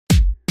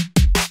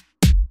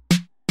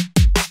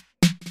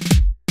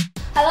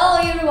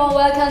everyone,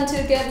 welcome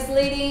to Games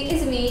Lady.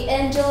 It's me,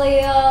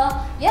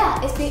 Angelia.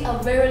 Yeah, it's been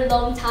a very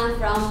long time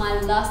from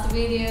my last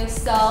video,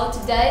 so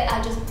today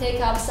I just pick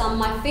up some of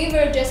my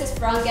favorite dresses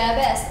from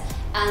GapS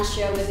and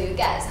share with you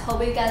guys.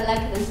 Hope you guys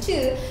like them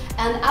too,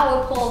 and I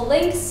will put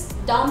links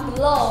down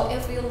below.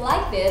 If you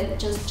like them,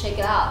 just check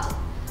it out.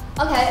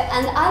 Okay,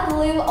 and I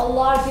believe a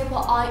lot of people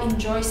are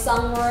enjoying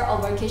summer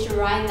or vacation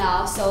right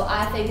now, so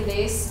I think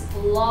these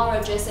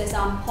floral dresses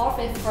are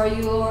perfect for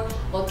your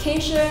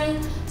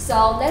vacation.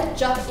 So let's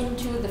jump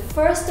into the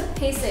first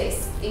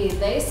pieces in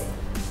this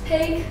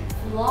pink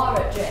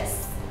floral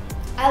dress.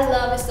 I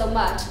love it so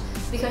much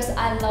because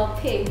I love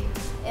pink,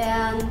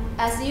 and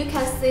as you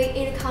can see,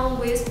 it comes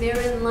with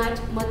very light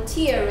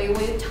material.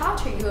 When you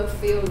touch it, you will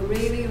feel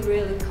really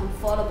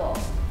comfortable.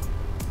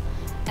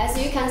 As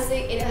you can see,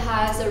 it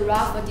has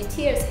rough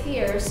details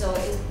here, so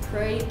it's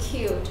pretty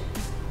cute.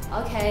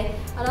 Okay,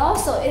 and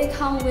also it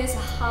comes with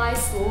high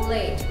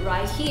slit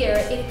right here.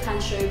 It can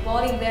show your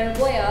body very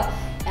well,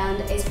 and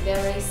it's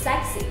very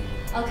sexy.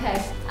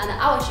 Okay, and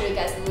I will show you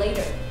guys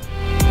later.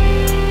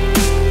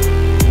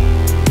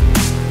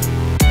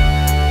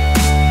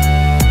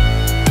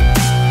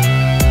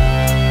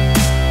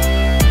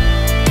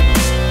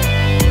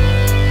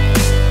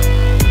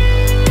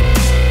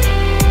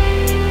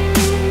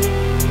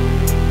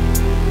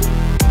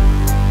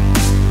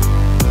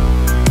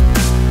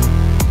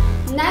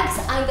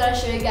 I'm gonna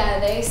show you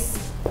guys this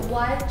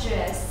white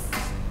dress.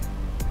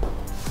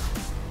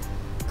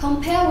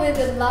 Compared with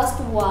the last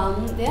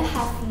one, there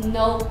have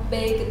no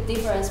big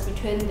difference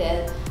between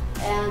them,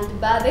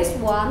 but this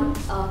one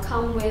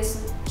comes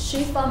with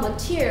chiffon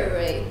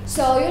material,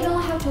 so you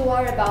don't have to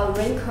worry about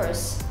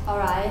wrinkles.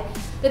 Alright,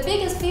 the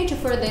biggest feature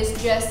for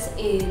this dress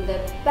is the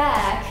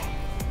back.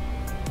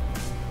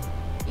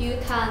 You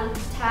can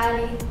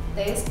tie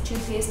this two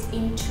piece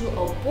into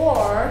a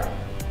ball.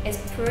 It's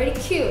pretty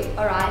cute,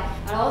 alright?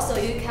 And also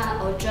you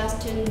can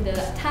adjust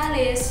the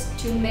tightness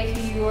to make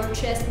your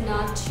chest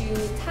not too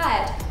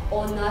tight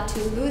or not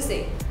too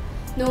loosey.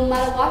 No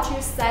matter what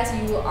your size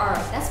you are,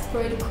 that's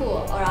pretty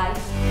cool, alright?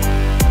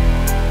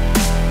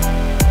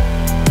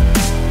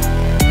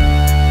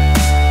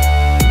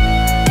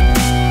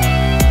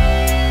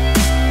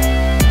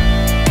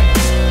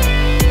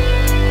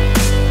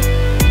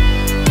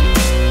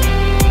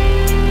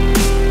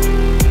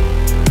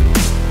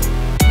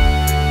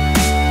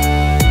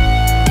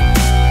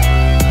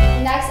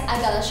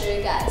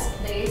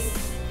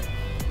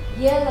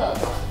 Yellow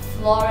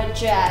floral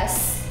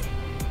dress.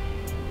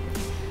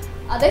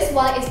 This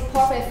one is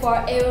perfect for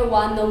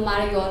everyone, no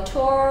matter you're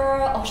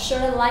tall or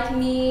short like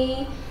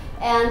me.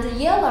 And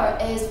yellow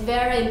is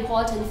very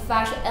important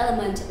fashion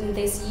element in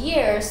this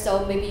year,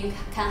 so maybe you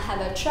can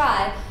have a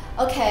try.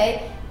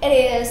 Okay, it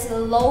is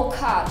low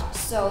cut,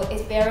 so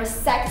it's very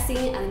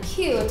sexy and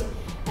cute,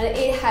 and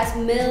it has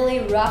mainly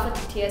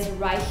rough details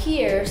right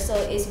here, so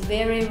it's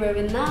very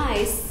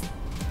nice.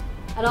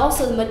 And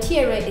also the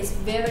material is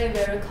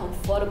very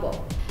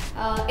comfortable.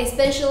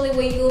 Especially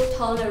when you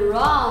turn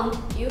around,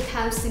 you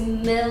can see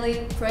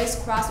mainly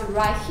crisscross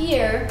right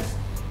here,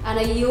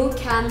 and you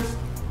can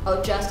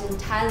adjust the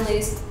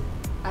tightness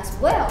as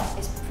well.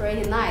 It's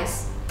pretty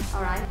nice,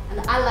 alright?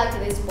 And I like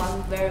this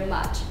one very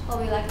much.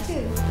 Hope you like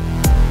too.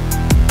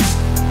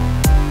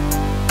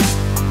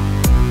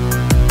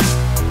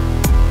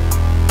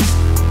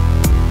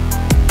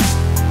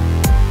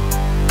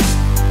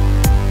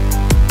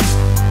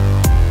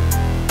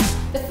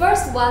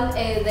 First one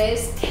is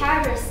this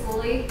casual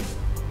sleeve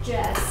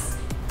dress.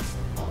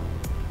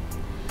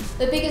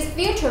 The biggest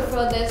feature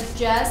for this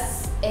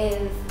dress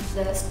is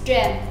the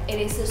strength. It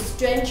is a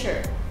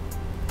stretcher,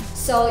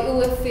 so you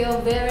will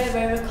feel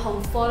very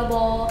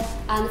comfortable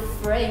and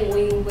free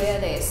when you wear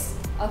this.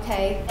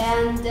 Okay,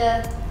 and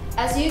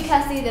as you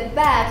can see, the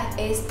back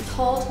is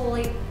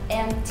totally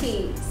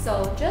empty,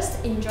 so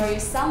just enjoy your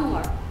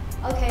summer.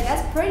 Okay,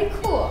 that's pretty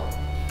cool.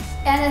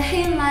 And the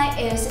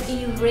hemline is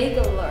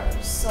irregular,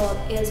 so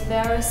it's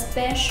very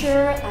special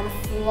and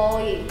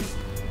flowy.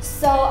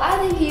 So I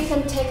think you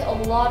can take a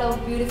lot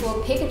of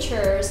beautiful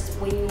pictures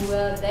when you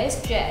wear this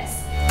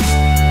dress.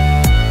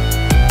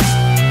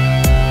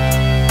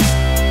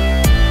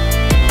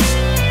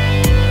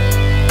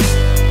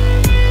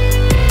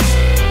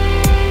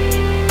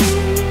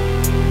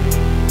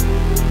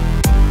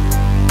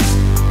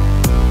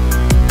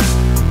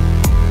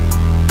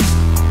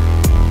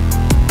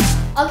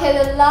 Okay,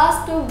 the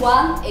last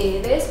one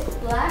is this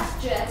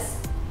black dress.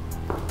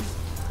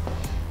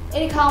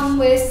 It comes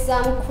with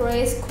some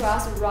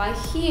crisscross right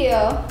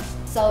here,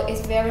 so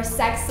it's very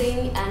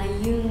sexy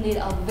and you need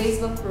a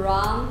visible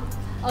brown.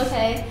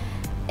 Okay,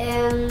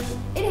 and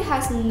it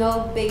has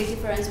no big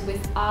difference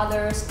with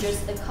others,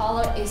 just the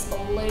color is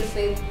a little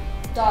bit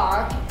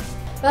dark.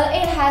 But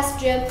it has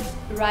strip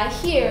right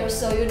here,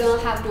 so you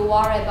don't have to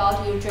worry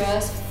about your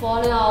dress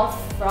falling off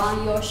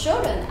from your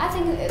shoulder. I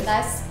think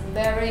that's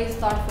very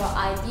thoughtful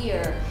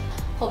idea.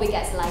 Hope you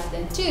guys like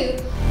them too.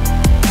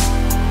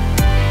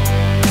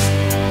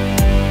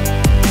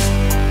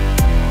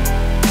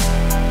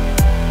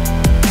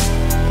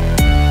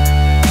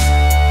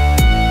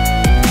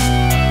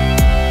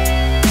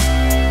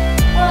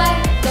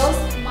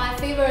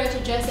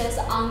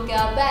 from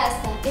Gal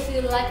Best. If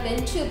you like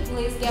them too,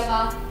 please give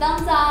a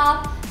thumbs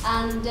up,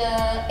 and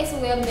it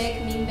will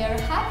make me very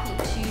happy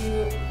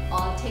to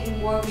take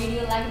more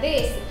videos like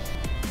this.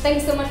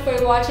 Thanks so much for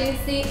watching.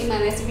 See you in my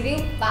next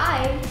video.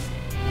 Bye!